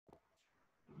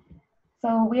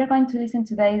So we are going to listen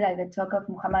today the talk of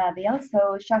Muhammad Adil.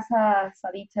 So just a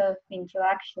bit of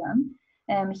introduction.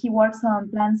 He works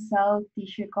on plant cell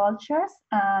tissue cultures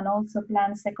and also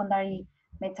plant secondary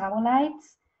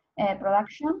metabolites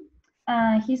production.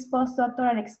 His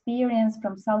postdoctoral experience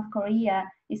from South Korea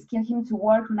skilled him to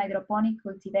work on hydroponic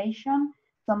cultivation,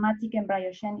 somatic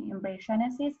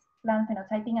embryogenesis, plant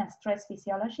phenotyping, and stress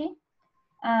physiology.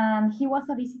 And he was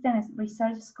a visiting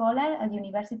research scholar at the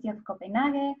University of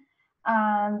Copenhagen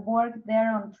and worked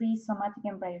there on tree somatic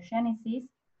embryogenesis.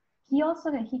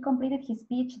 He completed his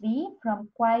PhD from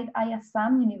Quaid I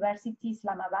Assam University,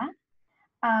 Islamabad,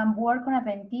 and worked on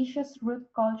adventitious root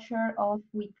culture of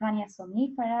Wicania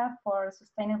somnifera for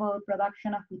sustainable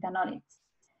production of ethanolics.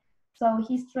 So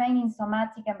he's trained in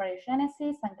somatic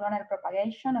embryogenesis and clonal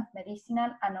propagation of medicinal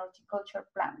and horticulture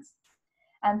plants.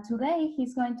 And today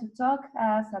he's going to talk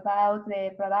us about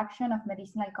the production of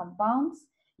medicinal compounds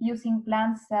using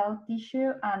plant cell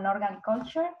tissue and organ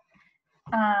culture.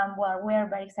 Well, we're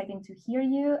very excited to hear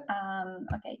you.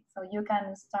 Okay, so you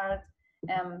can start.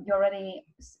 You already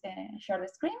shared the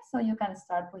screen, so you can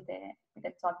start with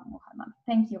the talk, Muhammad.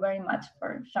 Thank you very much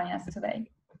for joining us today.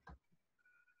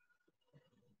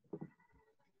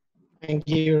 Thank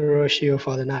you, Rocio,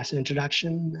 for the nice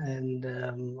introduction, and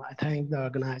I thank the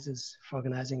organizers for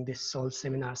organizing this whole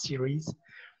seminar series.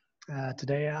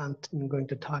 Today, I'm going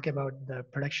to talk about the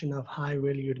production of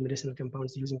high-valued medicinal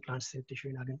compounds using plant cell tissue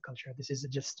in agriculture. This is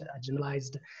just a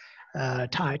generalized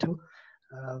title,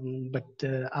 but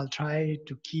I'll try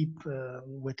to keep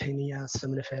Withenia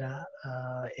somnifera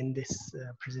in this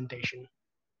presentation.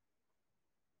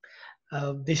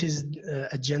 This is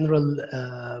a general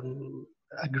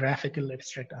a graphical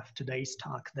abstract of today's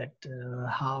talk, that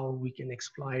how we can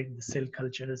exploit the cell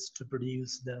cultures to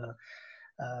produce the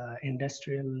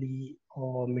industrially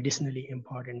or medicinally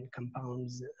important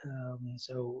compounds.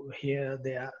 So here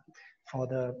they are, for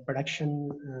the production,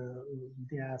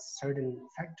 there are certain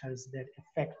factors that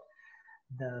affect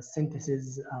the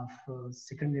synthesis of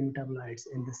secondary metabolites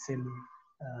in the cell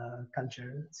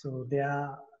culture. So there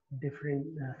are different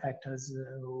factors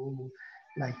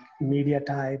like media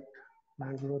type,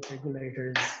 plant growth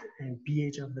regulators, and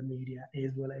pH of the media,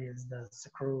 as well as the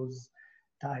sucrose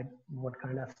type, what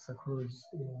kind of sucrose,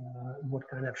 what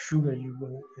kind of sugar you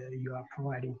are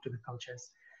providing to the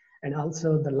cultures, and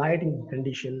also the lighting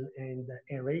condition and the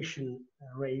aeration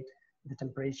rate, the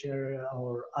temperature,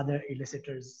 or other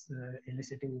elicitors,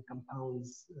 eliciting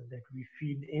compounds that we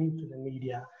feed into the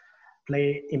media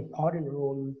play important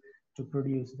role to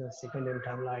produce the secondary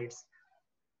metabolites.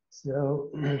 So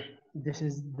this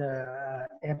is the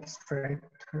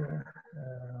abstract.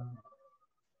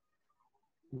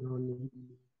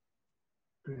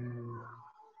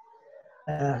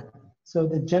 So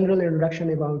the general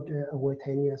introduction about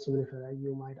Withenia somnifera,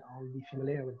 you might all be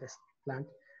familiar with this plant.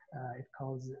 It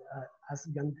calls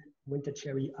Asgund winter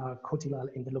cherry or cotilal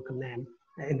in the local name,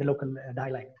 in the local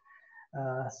dialect.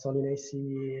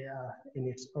 Solanaceae in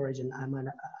its origin. I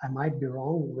might be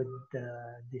wrong with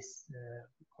this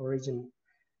origin,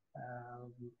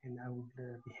 and I would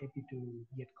be happy to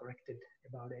get corrected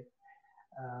about it.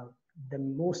 The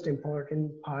most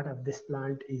important part of this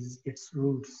plant is its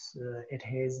roots. It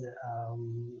has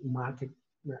market.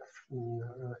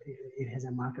 It has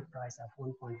a market price of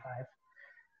 1.5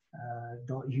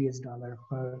 US dollar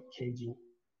per kg.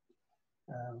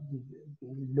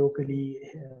 Locally,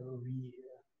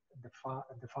 the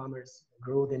farmers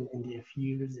grow them in their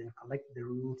fields and collect the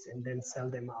roots and then sell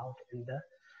them out in the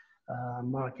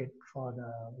market for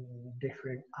the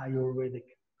different Ayurvedic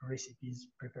recipes,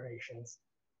 preparations.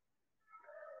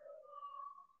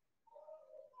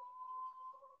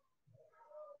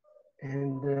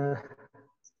 And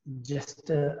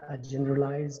just a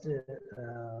generalized,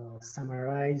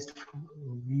 summarized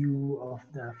view of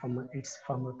its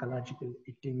pharmacological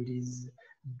activities.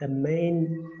 The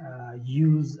main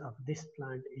use of this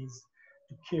plant is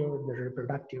to cure the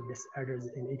reproductive disorders,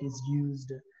 and it is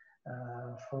used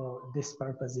for this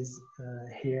purposes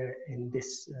here in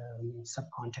this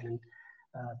subcontinent.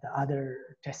 The other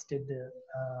tested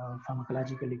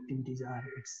pharmacological activities are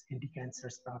its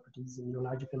anti-cancerous properties,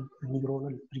 immunological,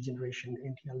 neuronal regeneration,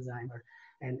 anti-Alzheimer,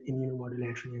 and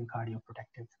immunomodulatory and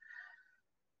cardioprotective.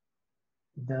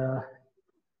 The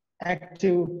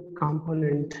active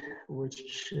component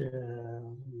which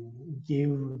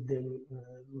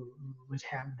which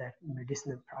have that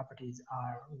medicinal properties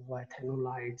are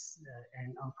vithanolides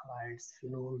and alkaloids,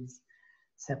 phenols,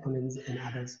 saponins, and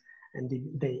others. And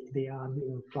they are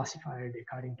classified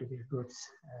according to their groups.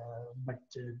 But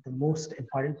the most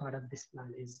important part of this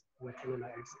plant is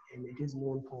vithanolides, and it is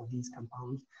known for these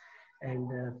compounds.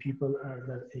 and people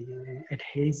it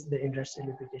hates the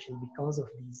industrial application because of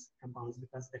these compounds,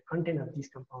 because the content of these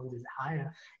compounds is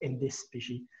higher in this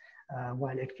species,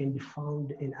 while it can be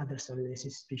found in other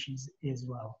solanaceous species as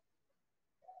well.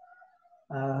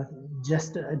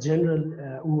 Just a general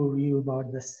overview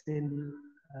about the cell,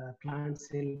 plant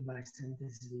cell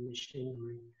biosynthesis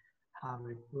machinery, how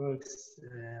it works.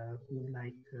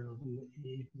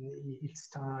 It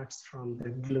starts from the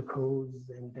glucose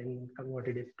and then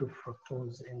converted it to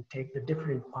fructose and take the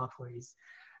different pathways,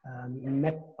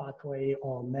 MEP pathway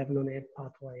or mevalonate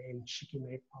pathway and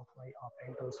shikimate pathway or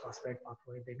pentose phosphate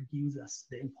pathway that gives us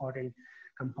the important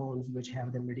compounds which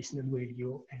have the medicinal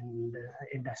value and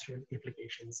industrial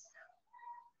applications.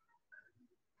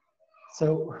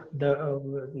 So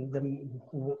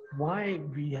why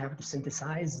we have to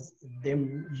synthesize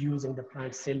them using the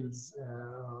plant cells,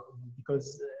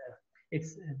 because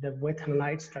it's the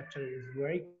methanolite structure is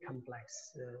very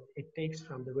complex. It takes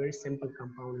from the very simple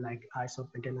compound like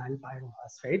isopentenyl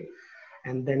pyrophosphate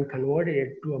and then converted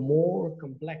it to a more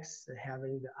complex,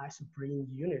 having the isoprene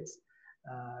units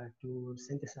to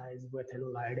synthesize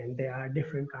methanolide. And there are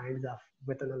different kinds of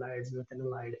methanolides,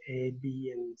 methanolide A, B,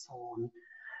 and so on.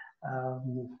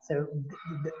 So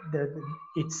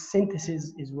its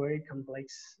synthesis is very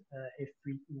complex if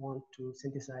we want to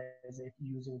synthesize it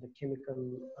using the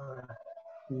chemical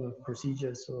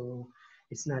procedure. So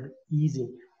it's not easy.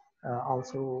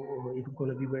 Also, it's going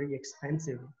to be very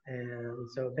expensive.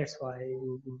 So that's why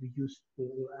we used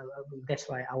to, that's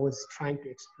why I was trying to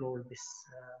explore this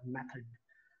method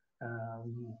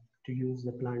to use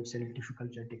the plant cell tissue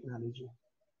culture technology.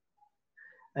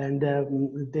 And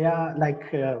they are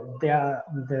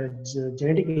the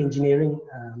genetic engineering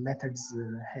methods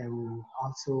have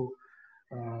also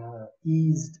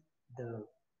eased the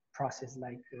process,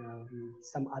 like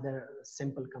some other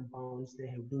simple compounds, they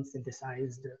have been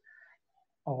synthesized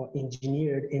or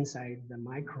engineered inside the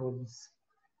microbes.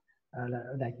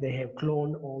 Like they have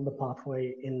cloned all the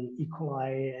pathway in E.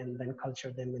 coli and then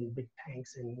cultured them in big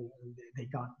tanks, and they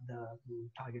got the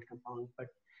target compound. But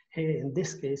here in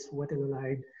this case,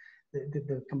 methanolide,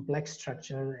 the complex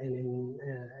structure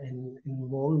and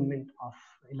involvement of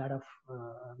a lot of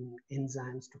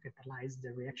enzymes to catalyze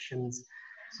the reactions.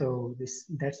 So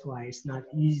that's why it's not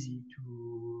easy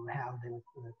to have them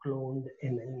cloned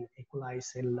in an E. coli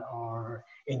cell or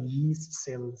in yeast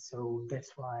cells. So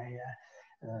that's why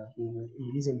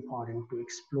it is important to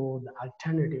explore the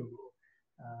alternative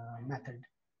method.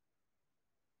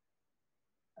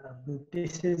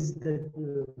 This is the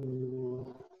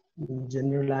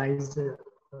generalized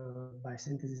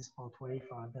biosynthesis pathway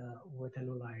for the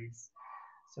methanolides.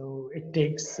 So it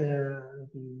takes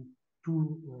two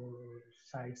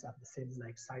sides of the cells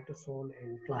like cytosol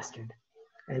and plastid,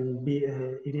 and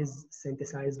it is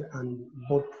synthesized on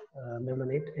both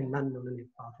mevalonate and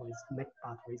non-mevalonate pathways, MEC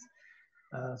pathways.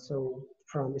 So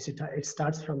from it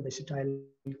starts from the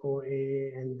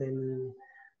acetyl-CoA and then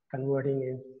converting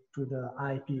it to the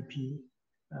IPP,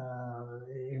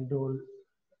 indole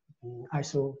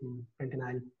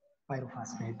isopentenyl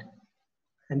pyrophosphate,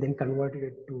 and then converted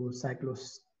it to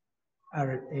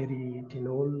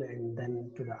cyclosarytenol and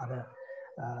then to the other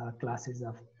classes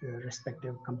of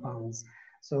respective compounds.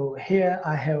 So here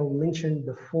I have mentioned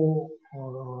the four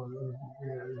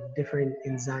different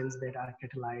enzymes that are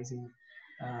catalyzing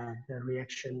the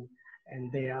reaction,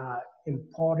 and they are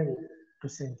important to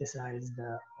synthesize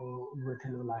the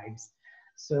methanolides.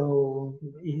 So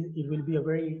it will be a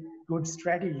very good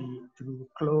strategy to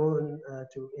clone,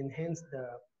 to enhance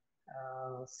the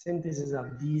synthesis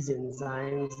of these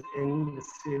enzymes in the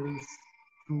cells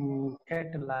to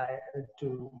catalyze,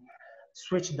 to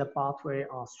switch the pathway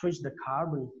or switch the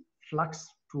carbon flux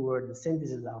toward the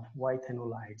synthesis of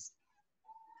methanolides.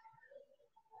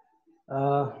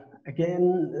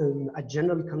 Again, a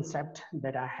general concept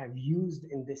that I have used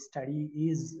in this study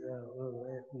is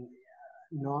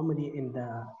normally in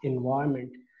the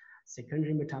environment,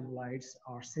 secondary metabolites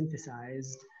are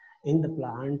synthesized in the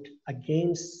plant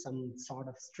against some sort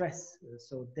of stress.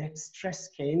 So that stress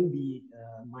can be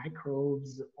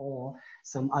microbes or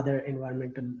some other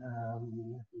environmental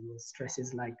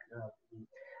stresses like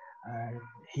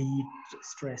heat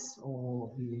stress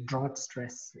or drought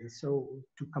stress. So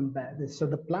to combat this, so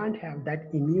the plant have that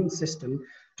immune system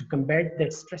to combat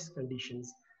that stress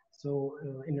conditions. So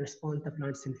in response, the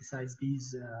plant synthesize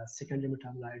these secondary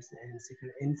metabolites, and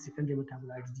in secondary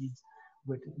metabolites, these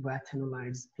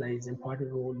methanolides plays an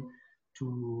important role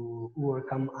to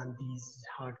overcome on these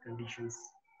hard conditions.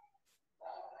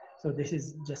 So this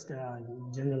is just a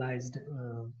generalized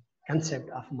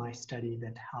concept of my study,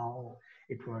 that how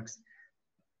it works.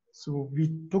 So we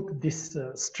took this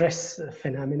stress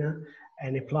phenomena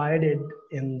and applied it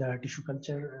in the tissue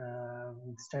culture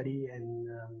study, and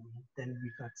then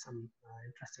we got some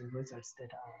interesting results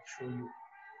that I'll show you.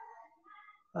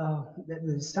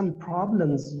 There's some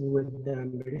problems with the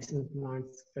medicinal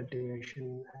plants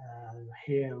cultivation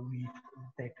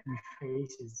that we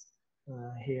face is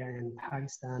here in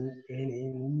Pakistan and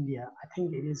in India. I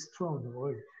think it is throughout the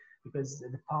world because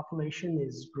the population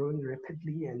is growing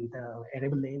rapidly and the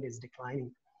arable land is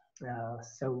declining.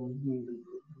 So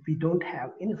we don't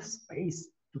have enough space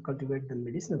to cultivate the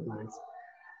medicinal plants.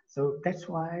 So that's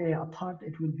why I thought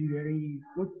it would be very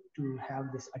good to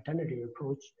have this alternative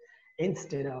approach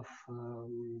instead of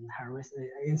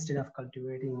instead of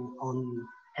cultivating on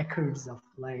acres of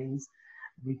lands.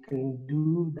 We can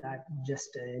do that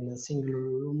just in a single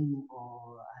room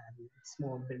or a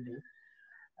small building.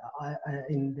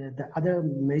 In the other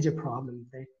major problem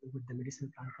that with the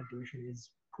medicinal plant cultivation is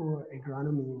poor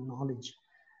agronomy knowledge.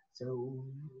 So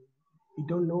we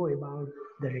don't know about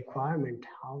the requirement,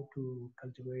 how to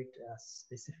cultivate a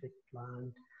specific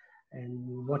plant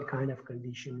and what kind of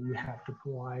condition you have to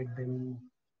provide them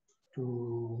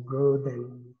to grow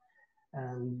them.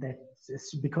 And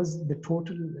that's because the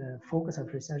total focus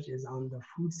of research is on the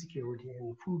food security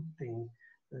and food thing,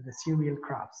 the cereal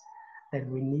crops that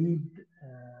we need,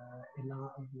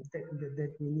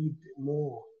 that we need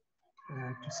more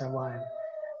to survive.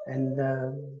 And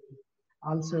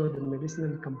also the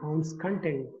medicinal compounds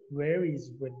content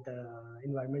varies with the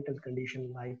environmental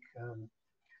condition, like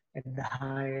at the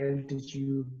high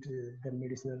altitude, the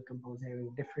medicinal compounds having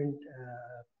different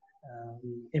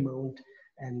amount,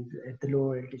 and at the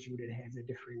lower altitude it has a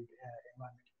different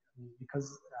environment.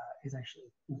 Because as I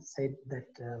said that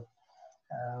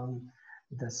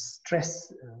the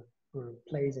stress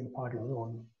plays an important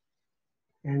role.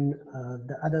 And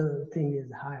the other thing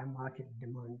is higher market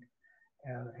demand.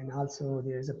 And also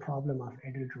there's a problem of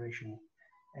adulteration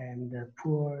and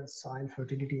poor soil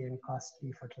fertility and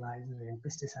costly fertilizer and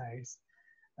pesticides.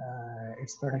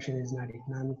 Its production is not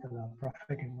economical or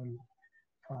profitable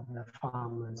for the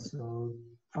farmers. So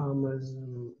farmers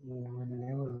would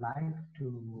never like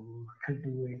to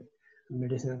cultivate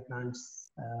medicinal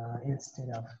plants instead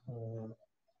of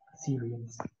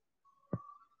cereals.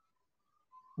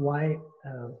 Why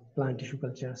plant tissue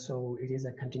culture? So it is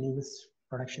a continuous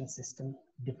production system,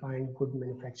 defined good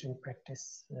manufacturing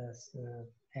practice,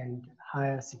 and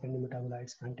higher secondary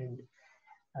metabolites content,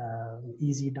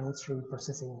 easy downstream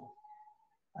processing,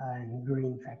 and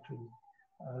green factory.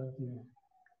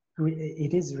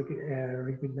 It is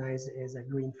recognized as a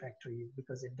green factory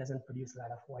because it doesn't produce a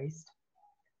lot of waste.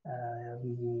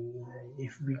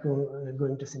 If we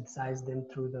going to synthesize them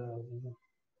through the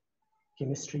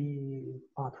chemistry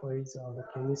pathways or the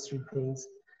chemistry things,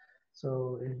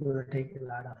 so it's going to take a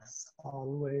lot of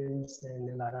solvents and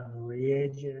a lot of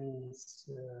reagents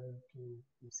to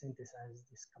synthesize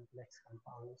this complex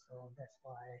compound. So that's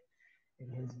why it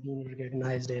has been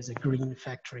recognized as a green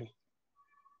factory.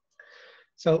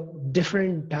 So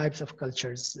different types of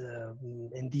cultures,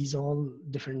 and these all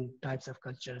different types of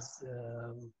cultures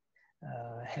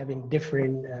having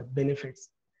different benefits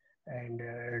and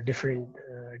different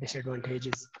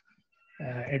disadvantages.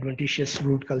 Adventitious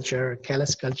root culture,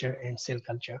 callus culture, and cell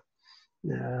culture.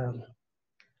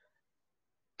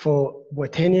 For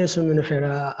Withania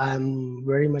suminifera, I'm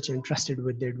very much interested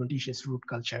with the adventitious root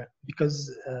culture because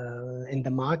in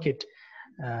the market,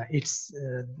 it's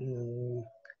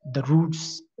the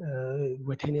roots,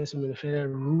 Withania suminifera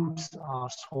roots are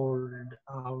sold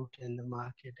out in the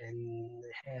market and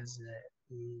has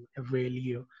a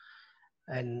value.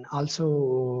 And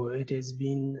also it has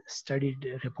been studied,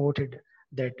 reported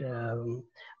that the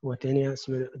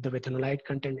withanolite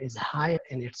content is higher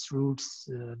in its roots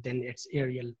than its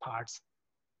aerial parts.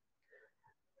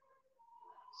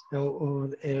 So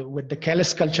with the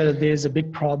callus culture, there's a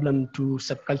big problem to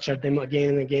subculture them again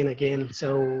and again and again.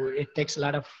 So it takes a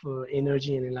lot of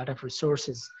energy and a lot of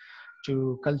resources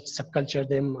to subculture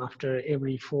them after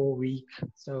every 4 weeks.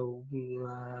 So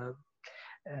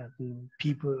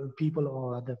people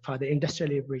or for the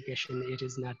industrial application, it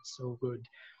is not so good.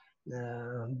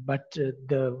 But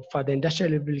for the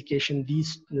industrial application,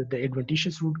 the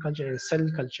adventitious root culture and cell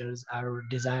cultures are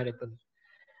desirable.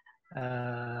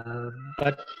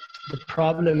 But the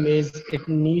problem is it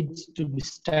needs to be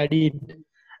studied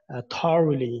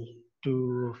thoroughly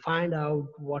to find out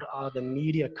what are the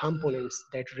media components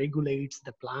that regulates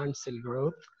the plant cell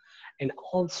growth and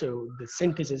also the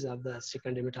synthesis of the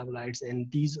secondary metabolites.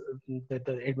 And these,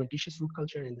 the adventitious root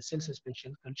culture and the cell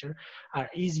suspension culture are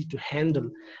easy to handle.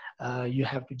 You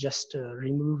have to just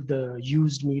remove the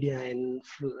used media and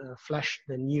flush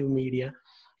the new media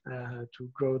to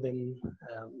grow them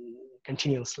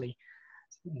continuously.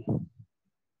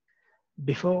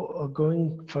 Before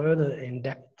going further in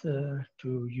depth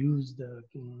to use the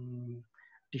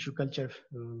tissue culture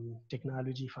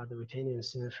technology for the Botania and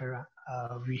Sinifera,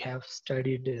 we have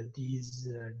studied these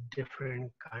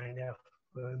different kind of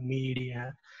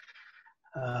media.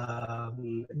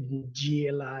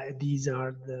 GLI, these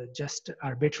are the just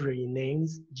arbitrary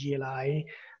names: GLI,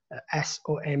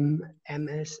 SOM,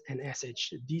 MS, and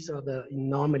SH. These are the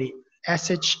normally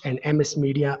SH and MS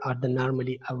media are the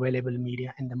normally available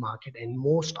media in the market and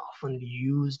most often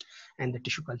used in the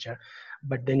tissue culture.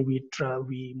 But then we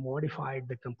modified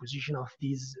the composition of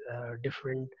these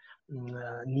different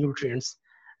nutrients,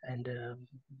 and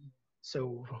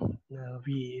so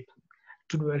we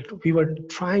were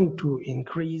trying to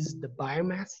increase the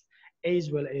biomass as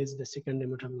well as the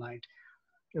secondary metabolite.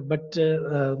 But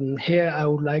here I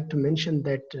would like to mention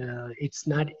that it's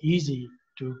not easy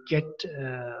to get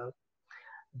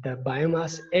the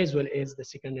biomass as well as the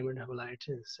secondary metabolite.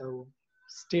 So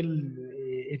still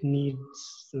it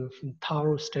needs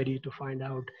thorough study to find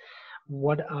out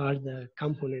what are the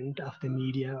component of the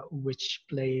media which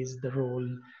plays the role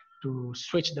to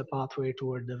switch the pathway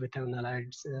toward the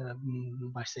vitaminoids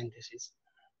by synthesis.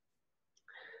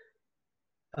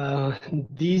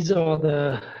 These are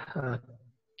the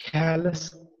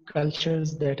callus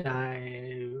cultures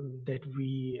that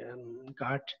we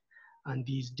got on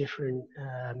these different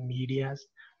medias.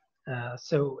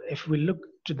 So if we look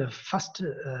to the first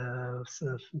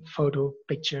photo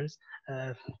pictures,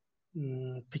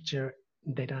 picture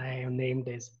that I have named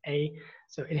as A,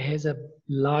 so it has a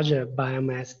larger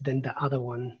biomass than the other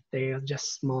one. They are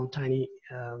just small, tiny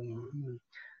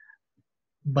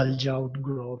bulge out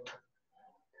growth.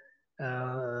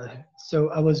 So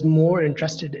I was more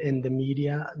interested in the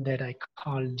media that I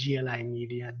call GLI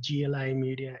media. GLI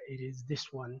media, it is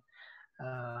this one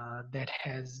that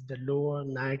has the lower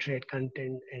nitrate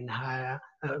content and higher,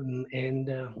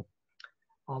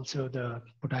 also the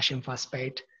potassium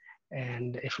phosphate.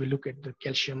 And if we look at the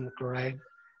calcium chloride,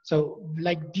 so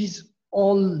like these,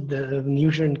 all the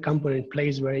nutrient component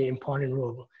plays very important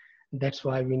role. That's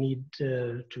why we need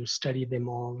to study them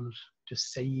all to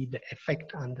see the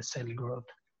effect on the cell growth.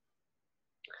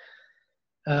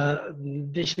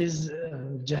 This is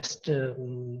just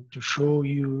to show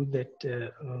you that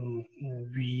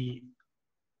we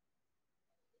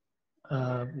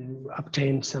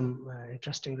obtained some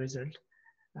interesting result.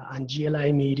 On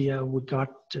GLI media, we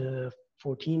got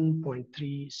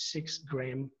 14.36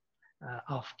 gram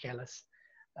of callus.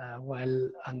 While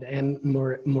on the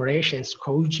Mauritius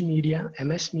Coge media,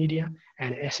 MS media,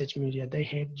 and SH media, they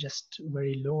had just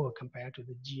very low compared to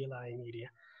the GLI media.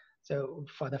 So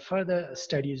for the further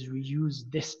studies, we use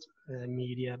this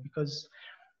media because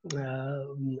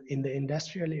in the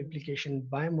industrial application,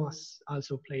 biomass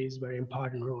also plays very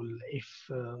important role. If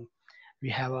we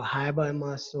have a high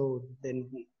biomass, so then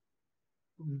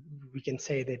we can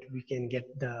say that we can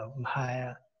get the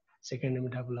higher secondary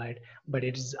metabolite, but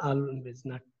it is always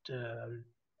not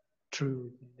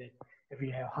true that if we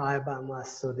have higher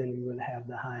biomass, so then we will have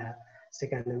the higher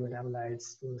secondary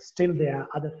metabolites. So still there are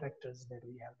other factors that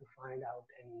we have to find out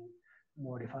and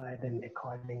modify them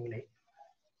accordingly.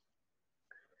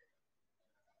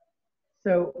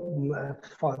 So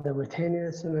for the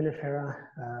Botania seminifera,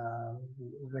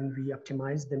 when we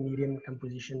optimize the medium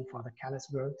composition for the callus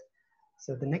growth,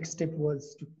 so the next step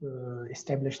was to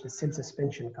establish the cell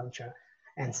suspension culture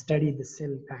and study the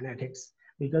cell kinetics,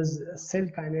 because cell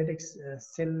kinetics,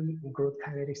 cell growth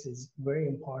kinetics is very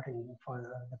important for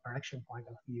the production point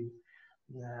of view,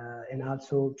 and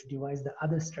also to devise the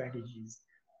other strategies.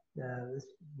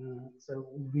 So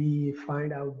we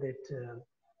find out that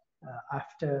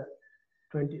after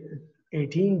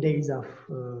 18 days of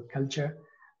culture,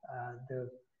 the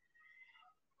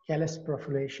callus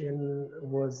proliferation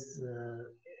was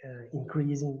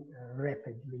increasing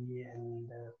rapidly, and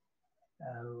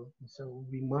so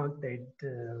we marked that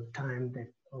time that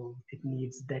it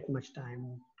needs that much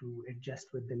time to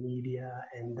adjust with the media,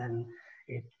 and then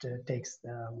it takes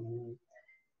the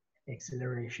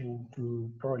acceleration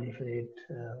to proliferate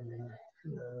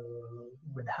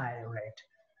with higher rate.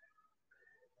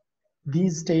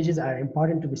 These stages are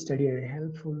important to be studied and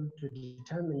helpful to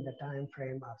determine the time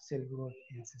frame of cell growth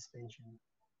and suspension.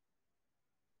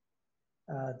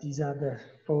 These are the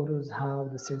photos how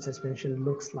the cell suspension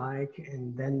looks like,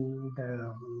 and then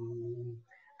the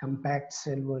compact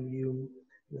cell volume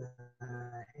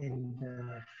in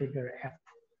the figure F.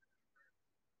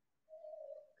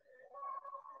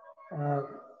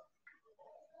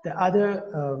 The other,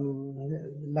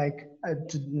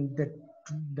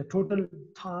 the total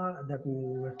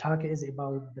talk is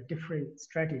about the different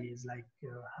strategies, like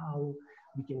how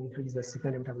we can increase the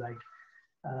secondary metabolite.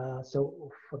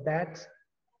 So for that,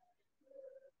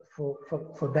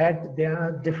 there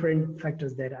are different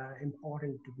factors that are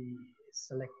important to be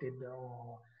selected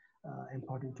or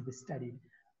important to be studied.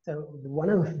 So one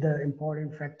of the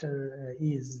important factor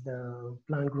is the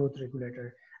plant growth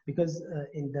regulator, because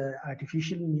in the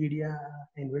artificial media,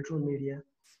 in vitro media,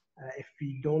 if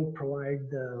we don't provide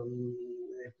the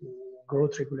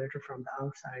growth regulator from the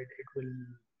outside,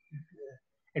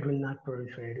 it will not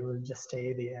proliferate. It will just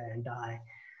stay there and die.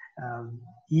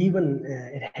 Even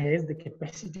it has the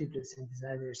capacity to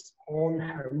synthesize its own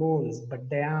hormones, but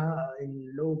they are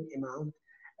in low amount,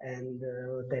 and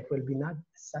that will be not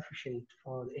sufficient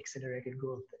for the accelerated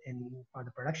growth. And for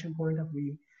the production point of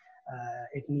view,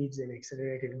 it needs an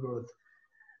accelerated growth.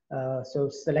 So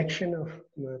selection of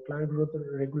plant growth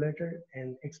regulator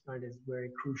and explant is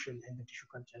very crucial in the tissue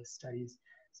culture studies.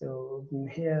 So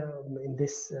here in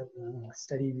this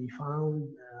study, we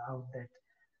found out that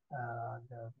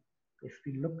if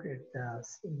we look at,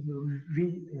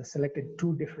 we selected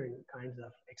two different kinds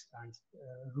of explants,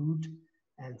 root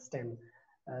and stem.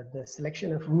 The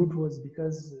selection of root was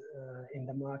because in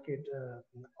the market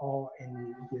or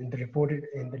in the reported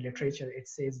in the literature, it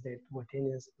says that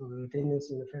Botanis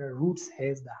unifera roots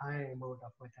has the high amount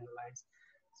of methanolites.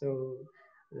 So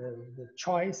the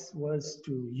choice was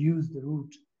to use the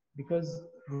root because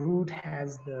root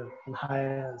has the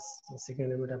highest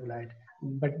secondary metabolite.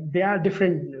 But there are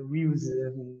different views,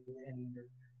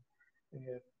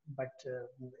 but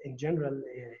in general,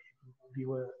 we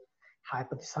were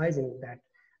hypothesizing that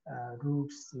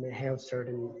roots may have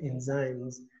certain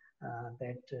enzymes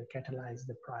that catalyze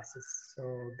the process. So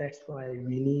that's why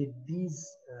we need these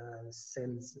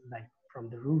cells, like from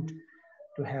the root,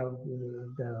 to have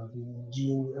the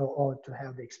gene or to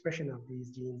have the expression of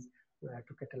these genes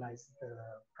to catalyze the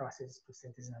process to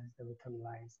synthesize the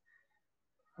methanolites.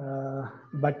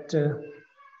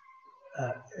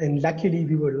 And luckily,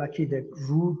 we were lucky that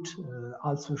root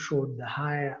also showed the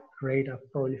higher rate of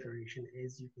proliferation.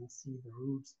 As you can see, the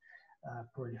roots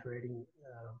proliferating,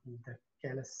 the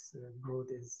callus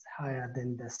growth is higher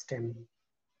than the stem.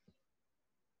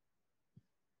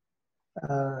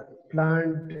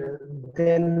 Plant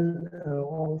then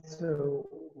also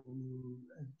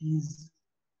these.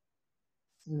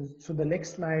 So the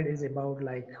next slide is about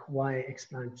like why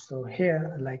explant. So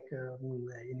here, like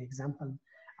an example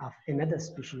of another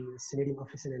species, Cnidium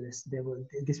officinalis.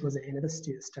 This was another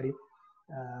study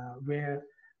where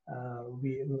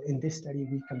in this study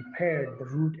we compared the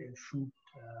root and shoot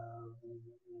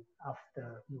of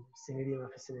the Cnidium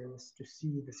officinalis to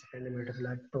see the secondary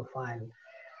metabolite profile.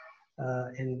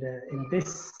 And in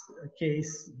this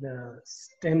case, the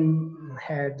stem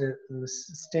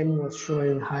was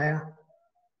showing higher.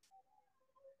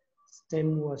 Stem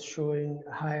was showing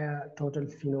higher total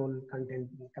phenol content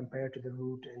compared to the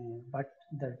root, but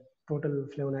the total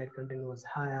flavonoid content was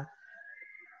higher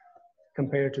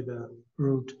compared to the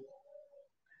root.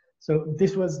 So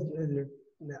this was,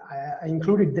 I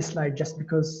included this slide just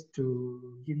because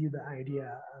to give you the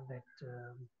idea that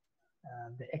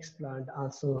the explant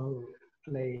also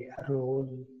play a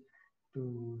role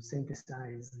to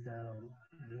synthesize the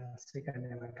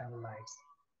secondary metabolites.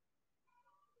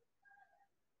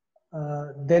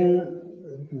 I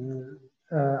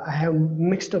have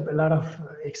mixed up a lot of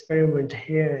experiment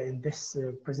here in this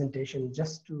presentation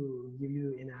just to give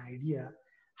you an idea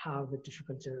how the tissue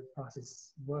culture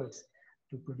process works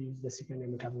to produce the secondary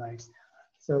metabolites.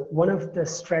 So one of the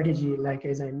strategy, like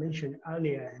as I mentioned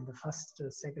earlier in the first,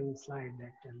 second slide,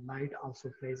 that light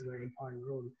also plays a very important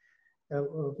role.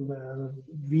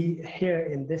 We here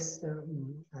in this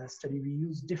study, we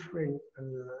use different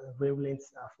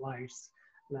wavelengths of lights,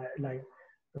 like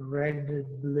red,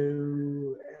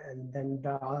 blue, and then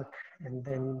dark, and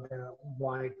then the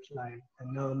white light, the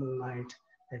normal light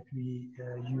that we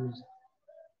use.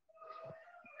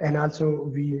 And also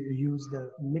we use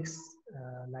the mix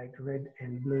like red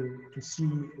and blue to see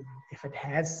if it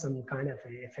has some kind of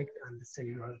an effect on the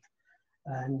cell growth.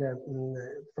 And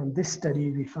from this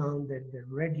study, we found that the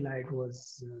red light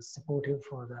was supportive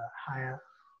for the higher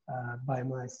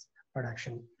biomass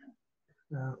production.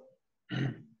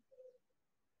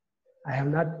 I have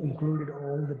not included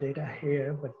all the data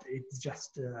here, but it's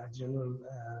just a general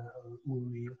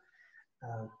overview.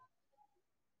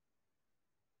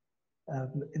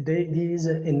 There is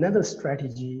another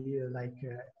strategy like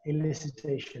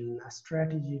elicitation, a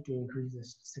strategy to increase the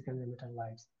secondary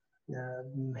metabolites.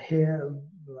 Here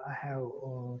I have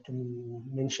to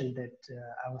mention that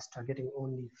I was targeting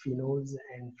only phenols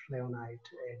and flavonoid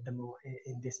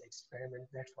in this experiment.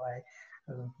 That's why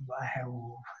I have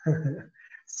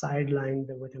sidelined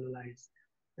the retinoids.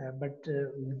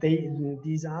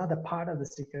 These are the part of the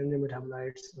secondary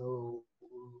metabolites, so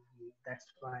that's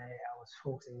why I was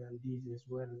focusing on these as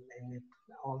well. And it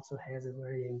also has a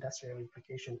very industrial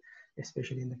implication,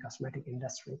 especially in the cosmetic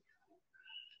industry.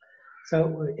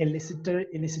 So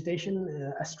elicitation,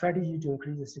 a strategy to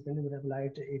increase the secondary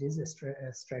metabolite, it is a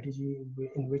strategy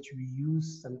in which we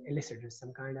use some elicitors,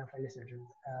 some kind of elicitors.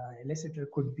 Elicitor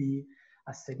could be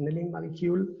a signaling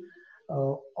molecule,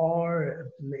 or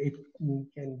it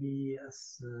can be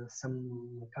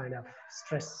some kind of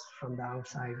stress from the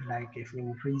outside, like if we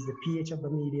increase the pH of the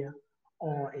media,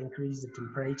 or increase the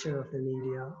temperature of the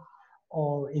media,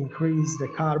 or increase the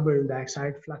carbon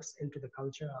dioxide flux into the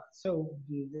culture. So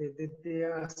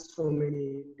there are so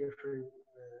many different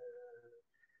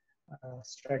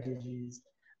strategies.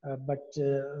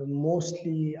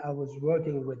 Mostly I was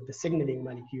working with the signaling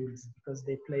molecules because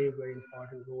they play a very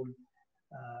important role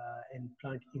in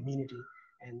plant immunity.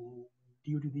 And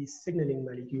due to these signaling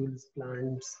molecules,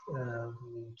 plants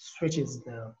switches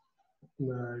the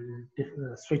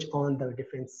switch on the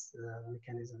defense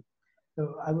mechanism.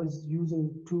 So I was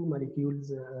using two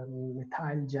molecules,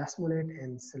 methyl jasmonate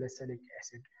and salicylic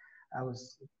acid. I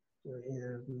was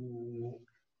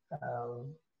uh,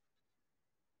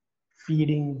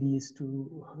 feeding these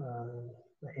two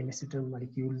elicitor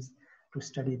molecules to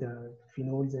study the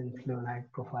phenols and flavonoid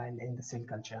profile in the cell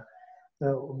culture.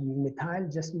 So methyl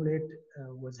jasmonate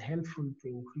was helpful to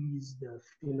increase the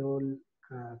phenol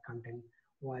content,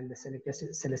 while the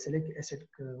salicylic acid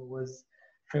was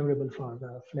favorable for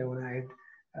the flavonoid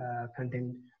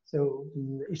content. So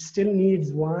it still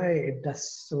needs why it does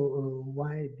so,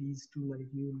 why these two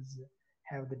molecules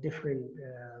have the different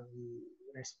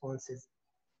responses.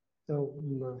 So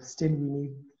still we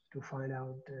need to find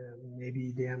out,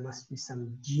 maybe there must be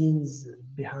some genes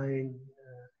behind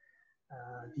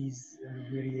these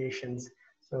variations.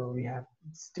 So we have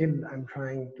still, I'm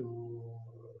trying to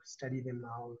study them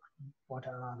out, what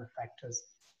are the factors.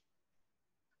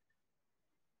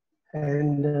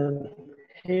 And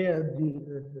here,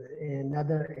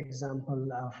 another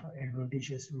example of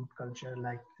adventitious root culture,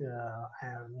 like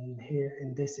here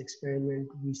in this experiment,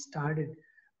 we started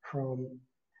from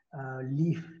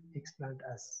leaf, explant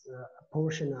as a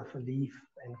portion of a leaf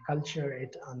and culture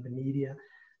it on the media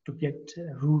to get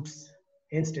roots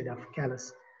instead of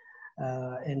callus.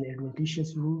 And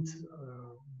adventitious roots,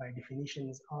 by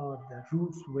definitions, are the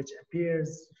roots which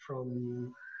appears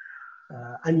from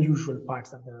unusual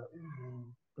parts of the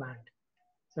plant.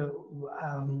 So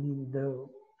the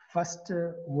first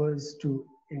was to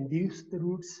induce the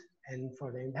roots, and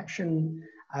for the induction,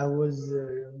 I was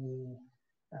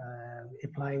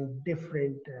applying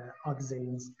different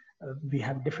auxins. We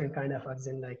have different kind of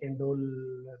auxin like indole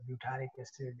butyric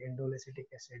acid, indole acetic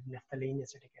acid, naphthalene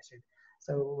acetic acid.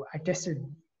 So I tested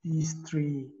these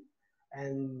three,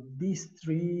 and these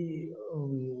three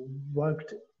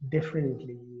worked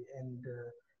differently. And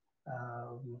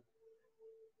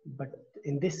but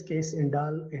in this case,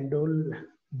 indole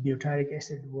butyric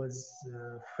acid was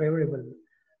favorable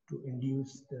to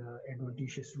induce the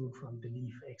adventitious root from the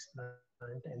leaf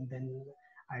explant. And then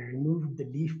I removed the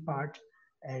leaf part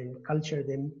and cultured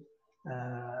them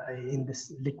in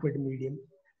this liquid medium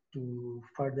to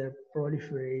further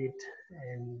proliferate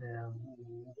and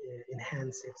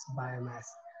enhance its biomass.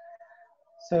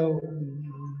 So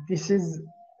this is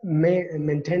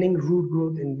maintaining root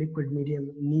growth in liquid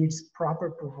medium needs proper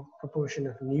proportion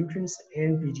of nutrients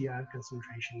and PGR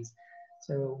concentrations.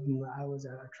 So I was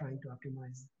trying to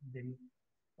optimize them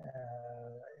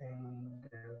and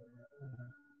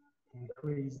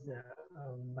increase the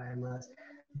biomass.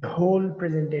 The whole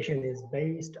presentation is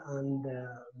based on the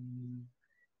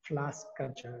flask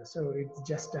culture. So it's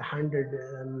just 100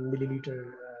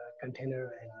 milliliter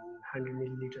container and 100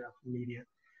 milliliter of media.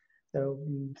 So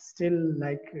still,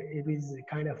 like, it is a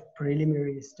kind of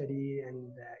preliminary study,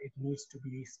 and it needs to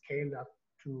be scaled up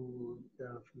to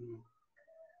the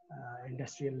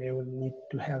industrial level. Need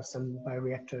to have some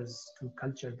bioreactors to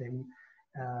culture them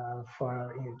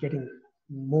for getting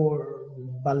more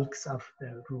bulks of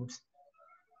the roots.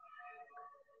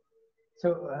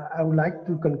 So I would like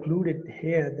to conclude it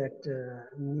here that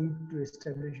need to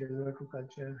establish a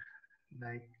verticulture,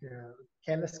 like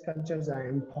callus cultures are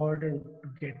important to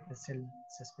get the cell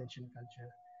suspension culture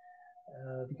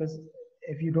because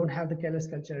if you don't have the callus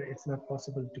culture, it's not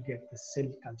possible to get the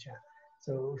silk culture.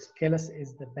 So callus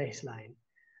is the baseline.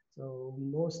 So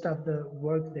most of the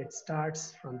work that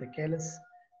starts from the callus,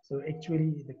 so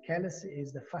actually the callus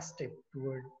is the first step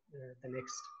toward the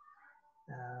next.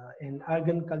 In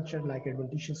organ culture, like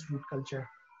adventitious root culture,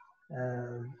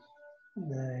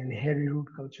 and hairy root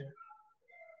culture,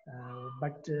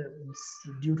 but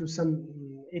due to some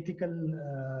ethical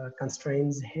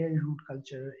constraints, hairy root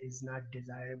culture is not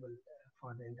desirable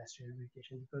for the industrial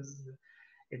application because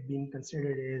it being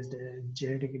considered as the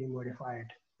genetically modified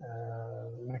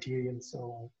material.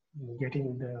 So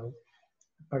getting the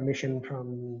permission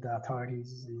from the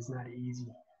authorities is not easy.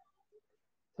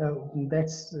 So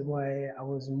that's why I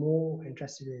was more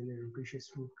interested in the nutritious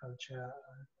root culture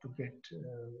to get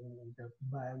the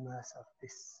biomass of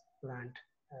this plant.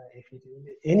 If it is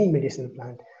any medicinal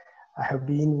plant, I have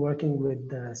been working with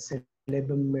the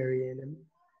Celebum marianum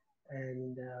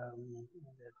and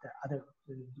the other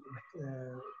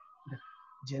the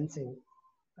ginseng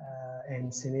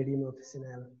and Synedium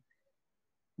officinale.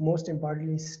 Most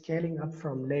importantly, scaling up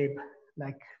from lab,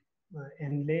 like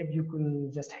in lab you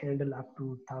can just handle up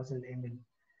to 1000 ml.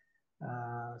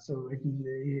 So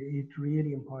it's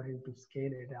really important to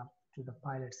scale it up to the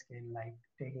pilot scale, like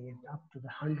taking it up to the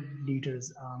 100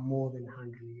 liters or more than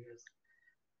 100 liters.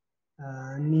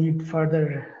 Need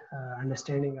further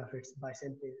understanding of its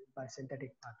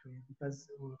biosynthetic pathway because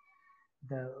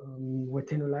the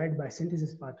withanolide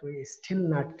biosynthesis pathway is still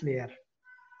not clear.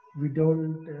 We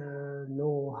don't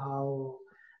know how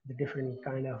the different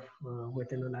kind of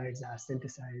withanolides are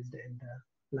synthesized in the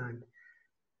plant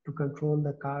to control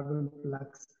the carbon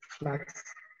flux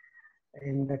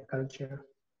in the culture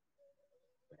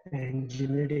and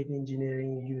genetic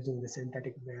engineering using the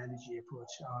synthetic biology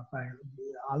approach.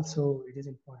 Also, it is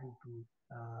important to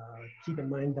keep in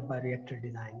mind the bioreactor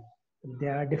design.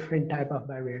 There are different type of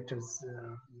bioreactors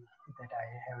that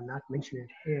I have not mentioned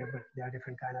it here, but there are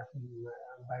different kind of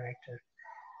bioreactor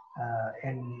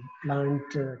and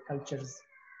plant cultures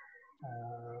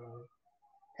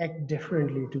act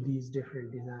differently to these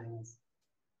different designs.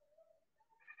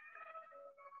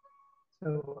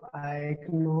 So I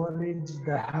acknowledge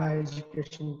the Higher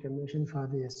Education Commission for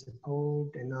their support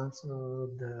and also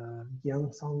the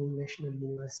Gyeongsang National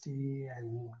University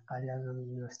and Qajar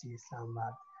University,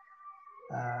 Islamabad.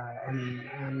 And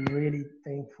I'm really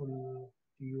thankful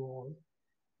to you all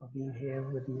for being here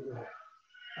with me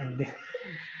and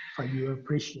for your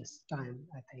precious time.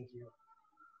 I thank you.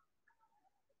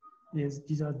 Yes,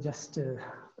 these are just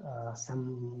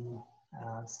some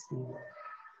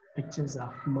pictures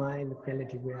of my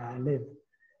locality where I live.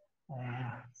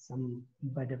 Some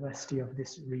biodiversity of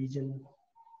this region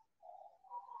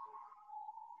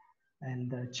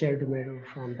and the cherry tomato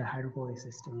from the hydroponic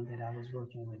system that I was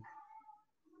working with.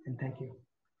 And thank you.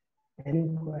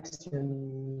 Any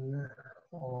question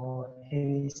or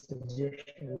any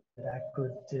suggestion that I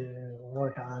could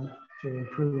work on to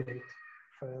improve it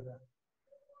further?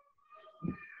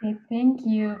 Okay, thank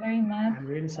you very much. I'm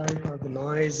really sorry for the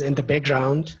noise in the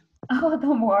background. Oh,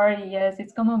 don't worry. Yes,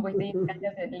 it's common with these kind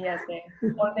of, yes,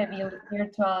 all the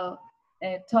virtual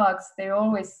talks. There are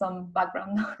always some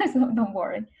background noise, so don't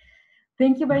worry.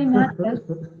 Thank you very much. That's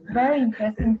very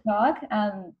interesting talk,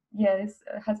 and yes,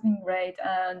 it has been great.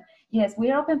 And yes, we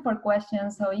are open for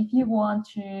questions. So if you want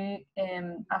to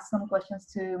ask some questions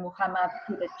to Muhammad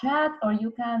through the chat, or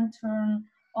you can turn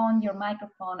on your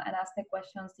microphone and ask the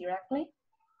questions directly.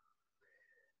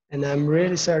 And I'm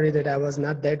really sorry that I was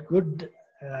not that good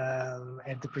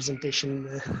at the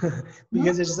presentation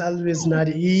because it's always not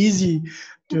easy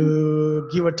to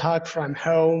give a talk from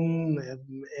home,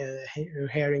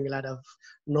 hearing a lot of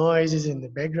noises in the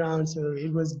background. So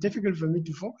it was difficult for me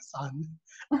to focus on.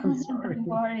 I'm sorry. Don't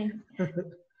worry.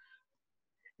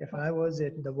 If I was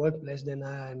at the workplace, then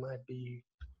I might be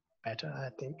better, I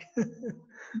think.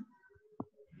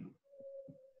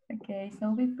 Okay,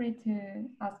 so be free to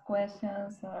ask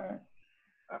questions or.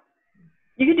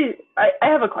 You could do, I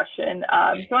have a question.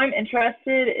 So I'm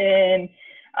interested in,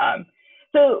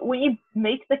 so when you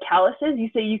make the calluses, you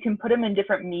say you can put them in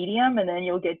different medium and then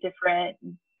you'll get different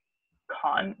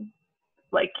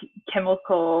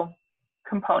chemical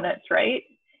components, right?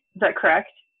 Is that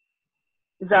correct?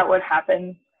 Is that what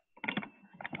happens?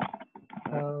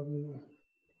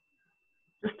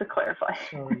 Just to clarify.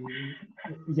 Sorry.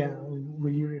 Yeah,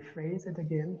 will you rephrase it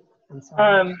again? I'm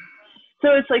sorry.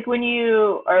 So it's like when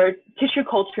you are tissue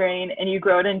culturing and you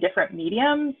grow it in different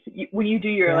mediums, when you do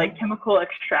your like chemical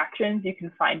extractions, you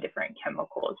can find different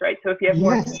chemicals, right? So if you have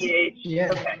more pH,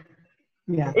 okay.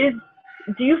 Yeah.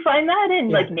 Do you find that in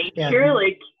like nature?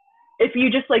 Like if you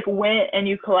just like went and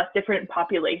you collect different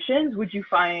populations, would you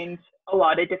find a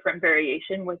lot of different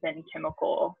variation within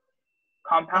chemical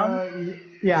compounds?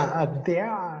 There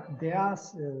are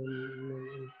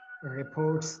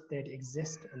reports that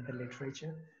exist in the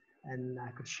literature, and I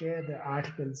could share the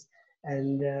articles.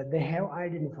 And they have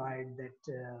identified that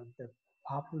the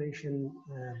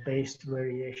population-based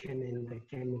variation in the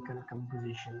chemical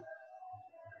composition.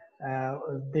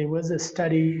 There was a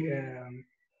study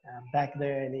back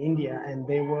there in India, and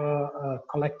they were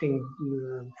collecting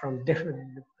from different.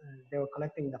 They were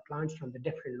collecting the plants from the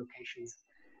different locations,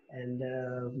 and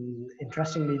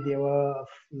interestingly,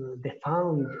 they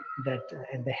found that,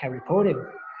 and they have reported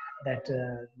that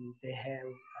they have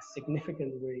a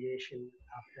significant variation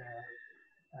of the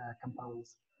compounds.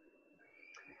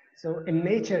 So in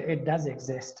nature, it does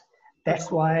exist.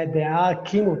 That's why there are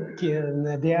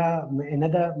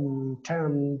another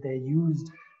term they used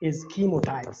is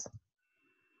chemotypes.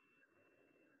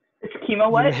 It's chemo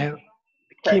You what? have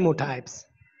Sorry. chemotypes.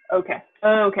 Okay.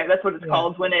 Oh, okay. That's what it's Yeah.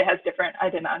 called when it has different. I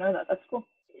did not know that. That's cool.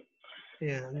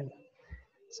 Yeah.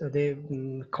 So they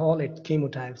call it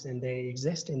chemotypes, and they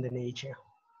exist in the nature.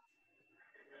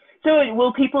 So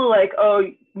will people like, oh,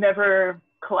 never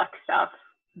collect stuff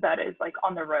that is like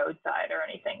on the roadside or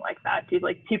anything like that? Do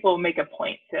like people make a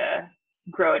point to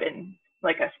grow it in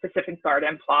like a specific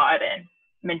garden plot and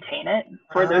maintain it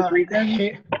for those reasons?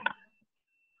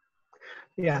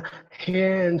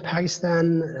 Here in Pakistan,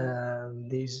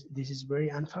 this is very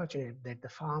unfortunate that the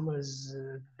farmers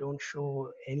don't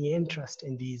show any interest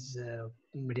in these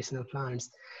medicinal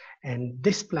plants, and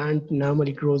this plant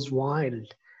normally grows wild,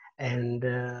 and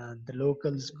the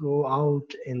locals go out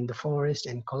in the forest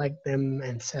and collect them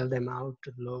and sell them out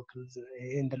to the locals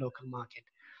in the local market.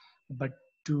 But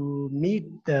to meet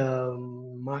the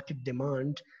market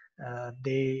demand,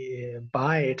 they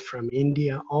buy it from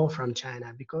India or from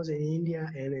China, because in India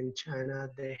and in China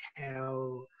they have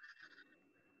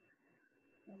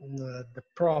the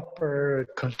proper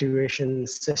cultivation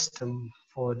system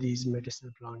for these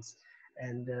medicinal plants.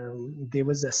 And there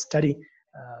was a study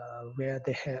where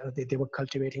they were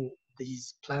cultivating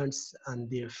these plants on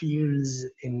their fields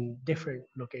in different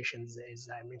locations, as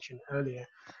I mentioned earlier.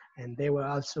 And they were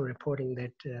also reporting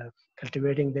that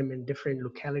cultivating them in different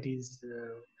localities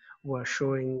were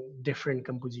showing different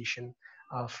composition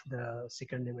of the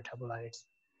secondary metabolites.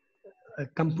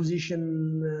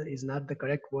 Composition is not the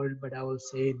correct word, but I will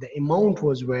say the amount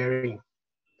was varying.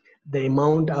 The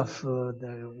amount of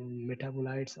the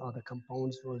metabolites or the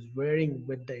compounds was varying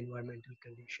with the environmental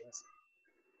conditions.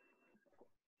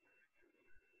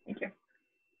 Thank you.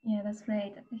 Yeah, that's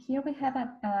great. Here we have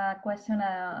a question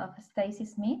of Stacy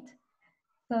Smith.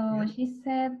 So Yeah. she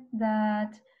said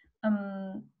that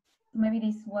maybe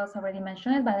this was already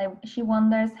mentioned, but she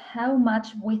wonders how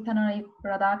much ethanol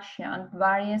production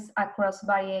varies across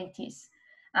varieties,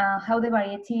 how the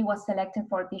variety was selected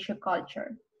for tissue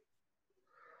culture.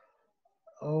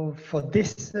 Oh, for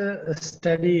this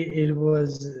study, it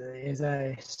was, as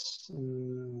I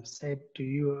said to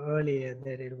you earlier,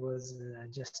 that it was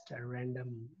just a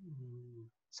random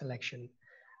selection.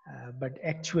 But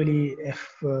actually, if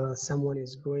someone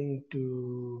is going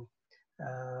to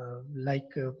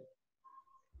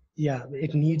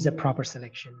it needs a proper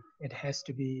selection. It has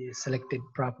to be selected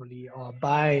properly, or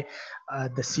buy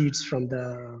the seeds from the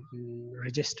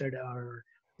registered or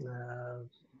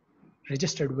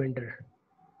registered vendor.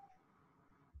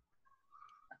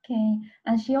 Okay,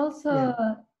 and she also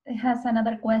has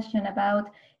another question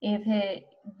about if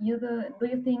do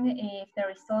you think if the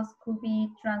results could be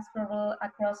transferable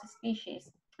across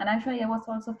species? And actually, I was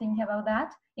also thinking about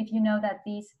that. If you know that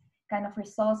these kind of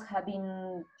results have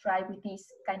been tried with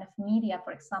this kind of media,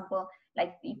 for example,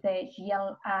 like if the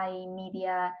GLI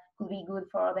media could be good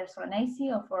for other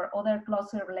Solanaceae or for other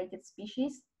closely related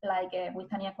species, like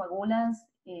Withania coagulans.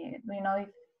 Do you know if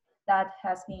that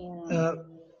has been?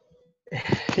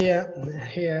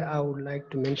 Here, I would like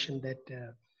to mention that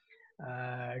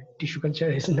tissue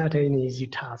culture is not an easy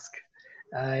task.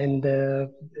 And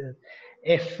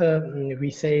if we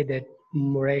say that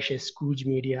moraceous Couge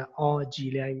media or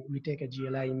GLI, we take a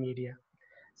GLI media.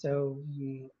 So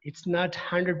it's not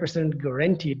 100%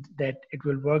 guaranteed that it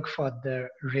will work for the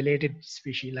related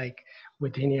species like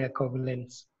Withania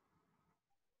coagulans.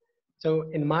 So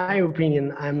in my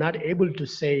opinion, I'm not able to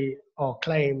say or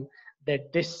claim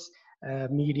that this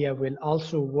media will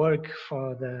also work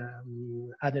for the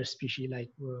other species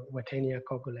like Withania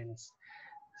coagulans.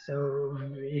 So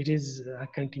it is a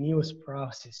continuous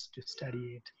process to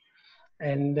study it.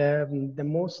 And the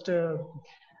most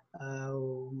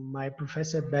my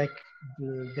professor back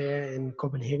there in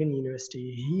Copenhagen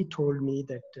University, he told me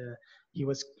that he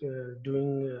was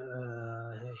doing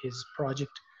his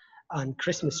project on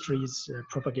Christmas trees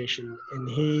propagation,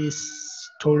 and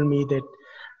told me that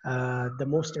the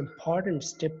most important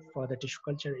step for the tissue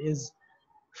culture is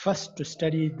first to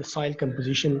study the soil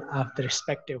composition of the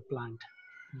respective plant,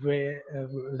 where uh,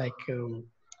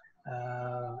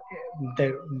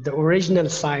 the original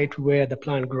site where the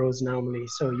plant grows normally.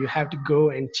 So you have to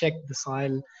go and check the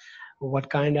soil, what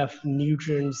kind of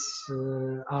nutrients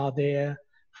are there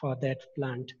for that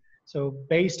plant. So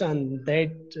based on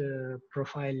that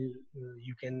profile,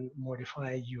 you can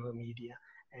modify your media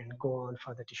and go on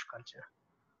for the tissue culture.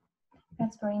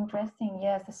 That's very interesting.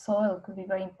 Yes, the soil could be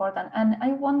very important. And I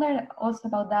wonder also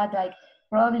about that, like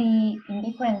probably in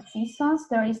different seasons,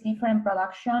 there is different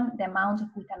production, the amount of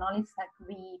ethanolics that could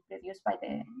be produced by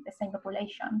the same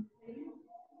population.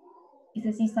 Is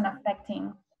the season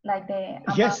affecting like the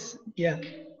amount? Yes, yeah.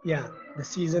 The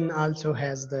season also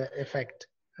has the effect.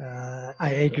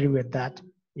 I agree with that.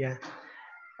 Yeah.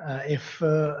 If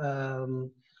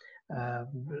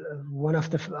one of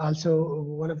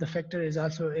the factor is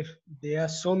also if there are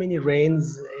so many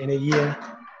rains in a year,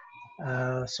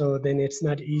 so then it's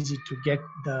not easy to get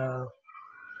the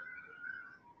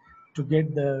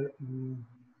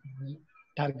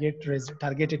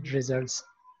targeted results.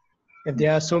 If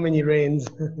there are so many rains,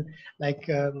 like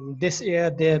this year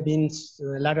there have been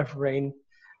a lot of rain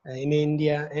in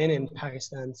India and in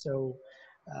Pakistan, so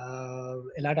a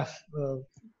lot of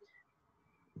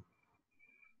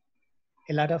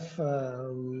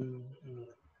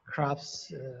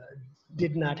crops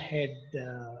did not had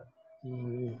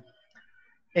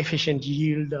efficient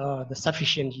yield or the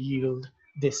sufficient yield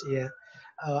this year.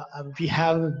 We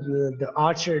have the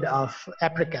orchard of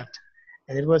apricot,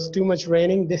 and it was too much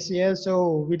raining this year,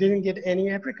 so we didn't get any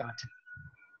apricot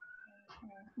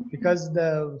because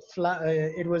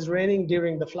it was raining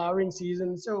during the flowering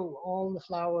season, so all the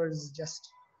flowers just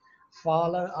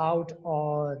fall out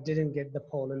or didn't get the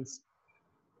pollens.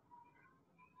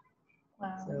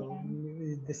 Wow, So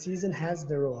yeah. the season has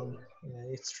the role. Yeah,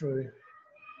 it's true.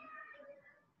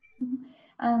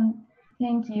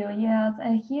 Thank you. Yes,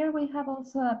 here we have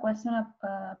also a question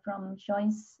from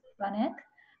Joyce Vanek.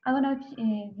 I don't know if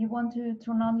you want to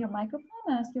turn on your microphone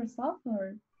and ask yourself,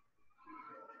 or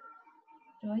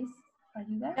Joyce, are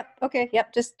you there? Yep. Okay.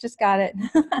 Yep. Just got it.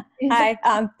 Hi.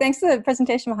 Thanks for the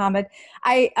presentation, Mohammed.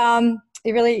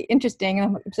 It's really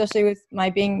interesting, especially with my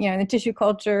being, in the tissue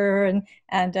culture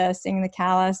and seeing the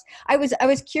callus. I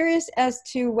was curious as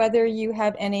to whether you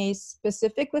have any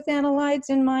specific withanolides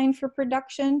in mind for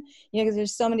production, because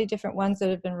there's so many different ones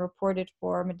that have been reported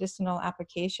for medicinal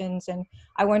applications, and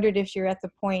I wondered if you're at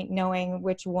the point knowing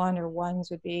which one or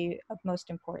ones would be of most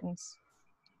importance.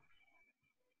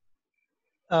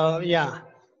 Yeah,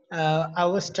 I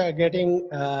was targeting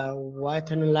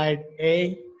withanolide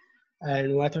A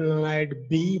and withanolide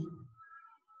B.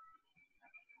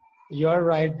 You're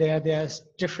right there. There's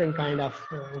different kind of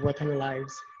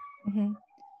withanolides. Mm-hmm.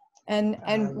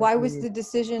 And why was the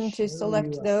decision to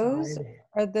select those?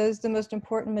 Are those the most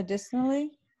important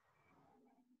medicinally?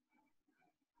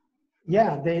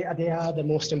 Yeah, they are the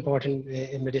most important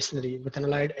medicinally.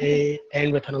 Withanolide A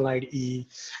and withanolide E,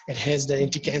 it has the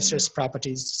anti-cancerous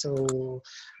properties. So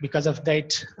because of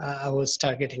that, I was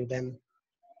targeting them.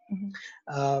 Mm-hmm.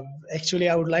 Actually,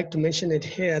 I would like to mention it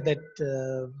here that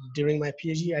during my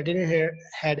PhD, I didn't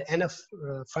had enough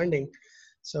funding.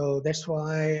 So that's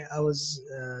why I was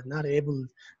not able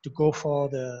to go for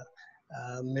the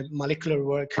molecular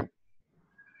work.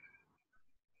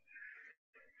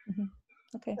 Mm-hmm.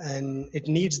 Okay. And it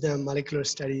needs the molecular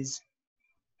studies.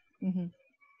 Mm-hmm.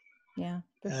 Yeah,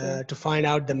 for sure. To find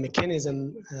out the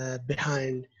mechanism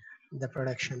behind the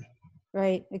production.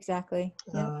 Right, exactly.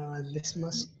 Yep. This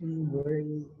must be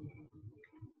very,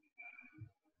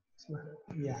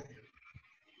 yeah.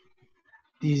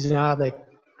 These are the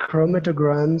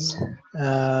chromatograms,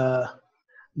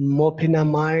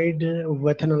 mopinamide,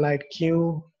 withanolide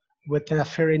Q,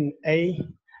 withanoferin A,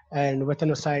 and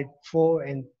withanoside 4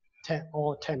 and 10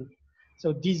 or 10.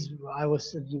 So I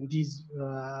was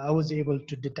able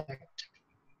to detect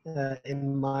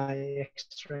in my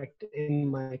extract, in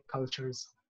my cultures.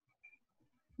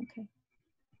 Okay.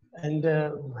 And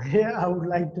here I would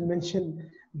like to mention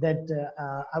that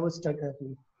I was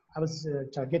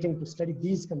targeting to study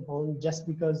these compounds just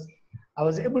because I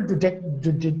was able to detect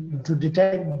them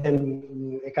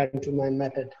according to my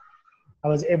method. I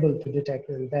was able to detect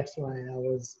them. That's why I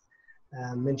was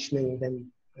mentioning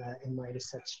them in my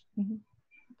research. Mm-hmm.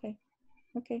 Okay.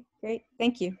 Okay, great.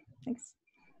 Thank you. Thanks.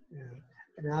 Yeah.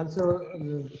 And also,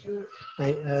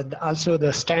 also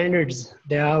the standards,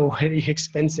 they are very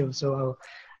expensive. So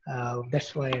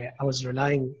that's why I was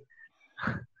relying.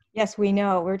 Yes, we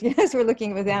know. We're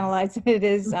looking with analytes. It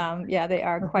is, yeah, they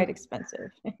are quite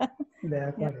expensive. They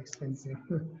are quite expensive.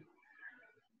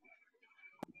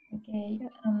 Okay.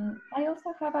 I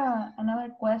also have another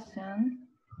question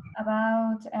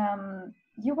about,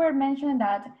 you were mentioning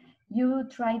that you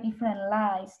try different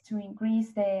lights to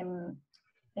increase the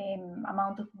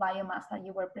amount of biomass that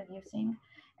you were producing.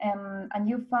 And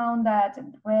you found that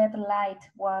red light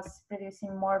was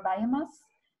producing more biomass.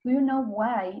 Do you know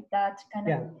why that kind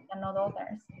of and not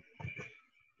others?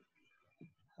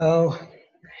 Oh,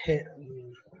 hey,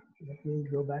 let me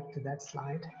go back to that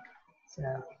slide. So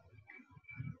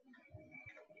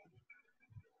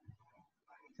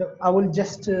I will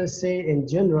just say in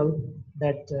general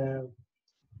that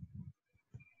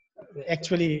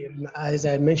actually, as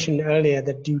I mentioned earlier,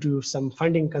 that due to some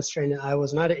funding constraint, I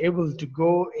was not able to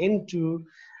go into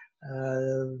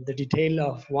the detail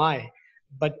of why.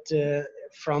 But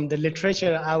from the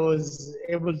literature, I was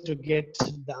able to get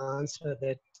the answer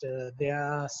that there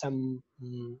are some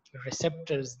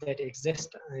receptors that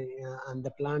exist on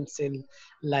the plant cell,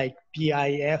 like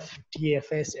PIF,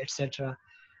 TFS, etc.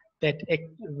 That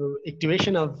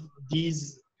activation of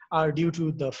these are due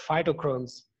to the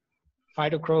phytochromes.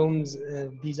 Phytochromes,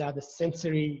 these are the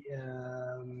sensory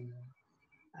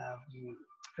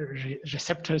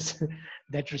receptors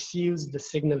that receives the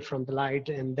signal from the light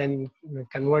and then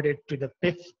convert it to the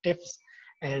TIFs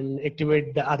and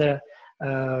activate the other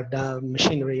the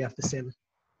machinery of the cell.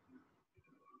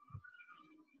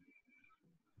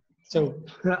 So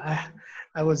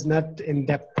I was not in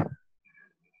depth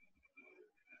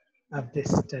of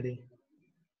this study.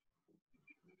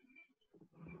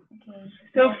 Okay.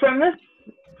 So from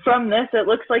this, it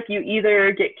looks like you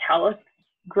either get callus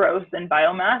growth and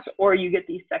biomass, or you get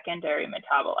these secondary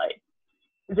metabolites.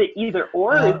 Is it either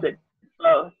or is it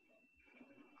both?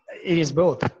 It is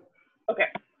both. Okay.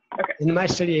 Okay. In my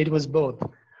study, it was both.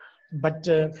 But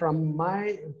from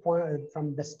my point,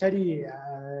 from the study,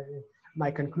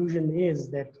 my conclusion is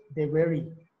that they vary.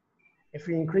 If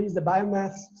we increase the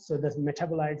biomass, so the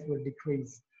metabolites will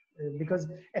decrease. Because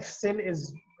if cell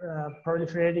is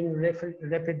proliferating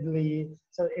rapidly,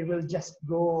 so it will just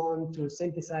go on to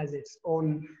synthesize its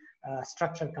own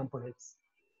structural components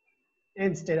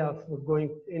instead of going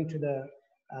into the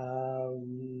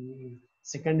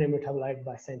secondary metabolite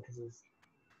by synthesis.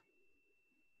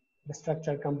 The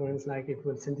structural components, like it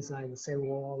will synthesize the cell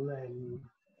wall and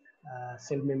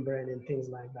cell membrane and things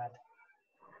like that.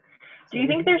 Do you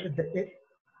think there's...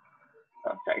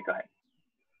 Oh, sorry, go ahead.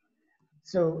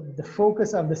 So the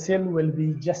focus of the cell will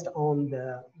be just on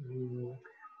the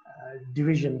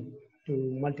division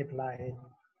to multiply.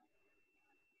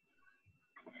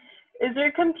 Is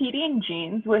there competing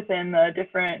genes within the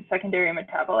different secondary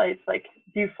metabolites? Like,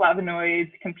 do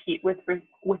flavonoids compete with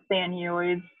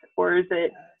thanoids, or is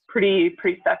it pretty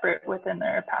separate within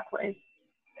their pathways?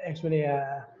 Actually,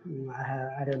 I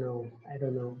don't know. I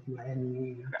don't know,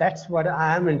 and that's what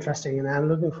I'm interested in. I'm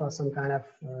looking for some kind of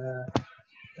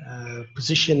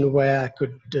position where I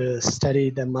could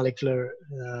study the molecular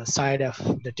side of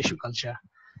the tissue culture.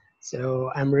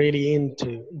 So I'm really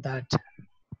into that,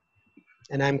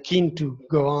 and I'm keen to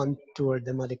go on toward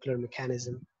the molecular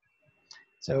mechanism.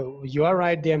 So you are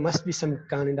right, there must be some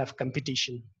kind of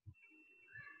competition,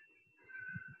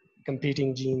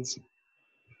 competing genes.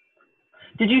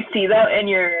 Did you see that in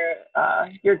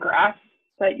your graph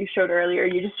that you showed earlier?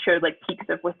 You just showed like peaks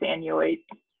of withanoids,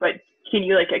 but can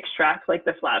you like extract like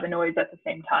the flavonoids at the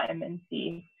same time and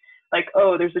see like,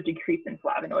 oh, there's a decrease in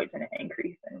flavonoids and an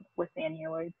increase in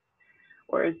withanoids?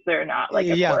 Or is there not like a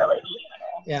correlation at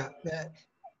all? Yeah,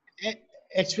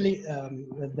 actually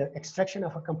the extraction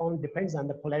of a compound depends on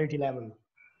the polarity level.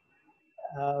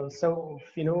 So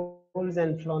phenols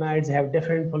and flavonoids have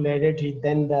different polarity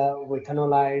than the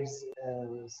withanolides.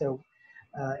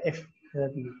 If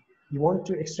you want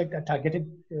to extract a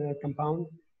targeted compound,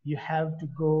 you have to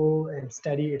go and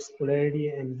study its polarity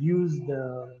and use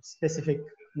the specific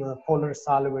polar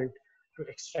solvent to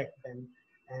extract them,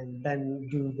 and then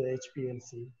do the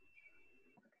HPLC.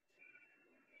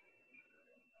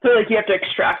 So like you have to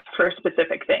extract for a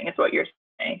specific thing is what you're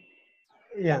saying?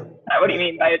 Yeah. What do you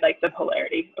mean by like the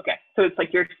polarity? Okay, so it's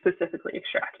like you're specifically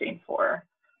extracting for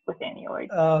withanoids.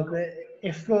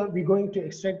 If we're going to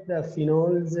extract the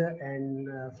phenols and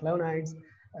flavonoids,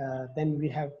 then we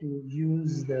have to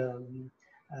use the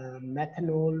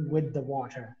methanol with the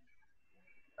water.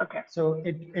 Okay. So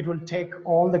it will take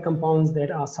all the compounds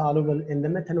that are soluble in the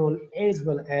methanol as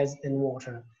well as in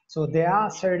water. So there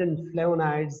are certain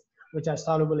flavonoids which are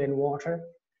soluble in water,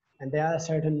 and there are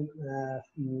certain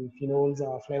phenols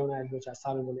or flavonoids which are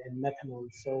soluble in methanol.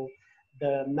 So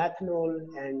the methanol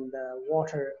and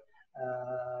water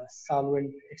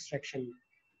solvent extraction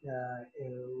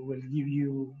will give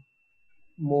you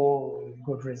more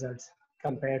good results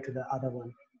compared to the other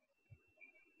one.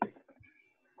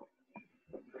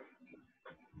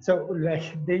 So like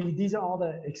these are all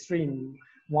the extreme.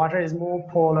 Water is more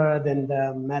polar than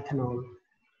the methanol.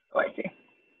 Oh, I see.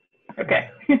 Okay.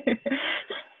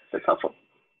 That's helpful.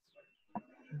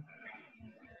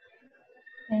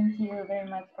 Thank you very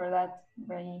much for that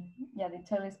very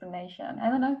detailed explanation. I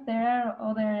don't know if there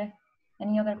are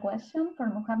any other question for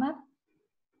Muhammad.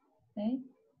 Okay.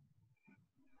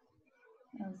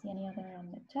 I don't see any other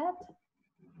on the chat.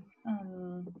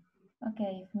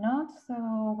 Okay, if not,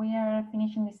 so we are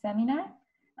finishing the seminar.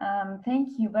 Thank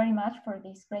you very much for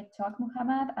this great talk,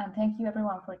 Muhammad, and thank you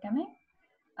everyone for coming.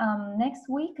 Next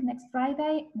week, next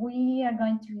Friday, we are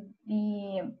going to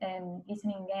be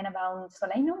listening again about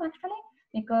solanum, actually,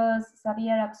 because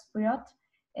Xavier Abspirot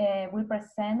will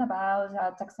present about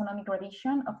a taxonomic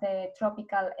revision of the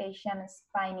tropical Asian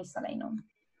spiny solanum.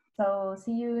 So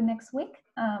see you next week.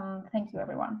 Thank you,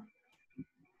 everyone.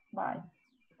 Bye.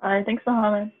 All right, thanks,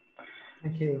 Mohammed.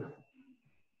 Thank you.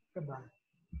 Goodbye.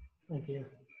 Thank you.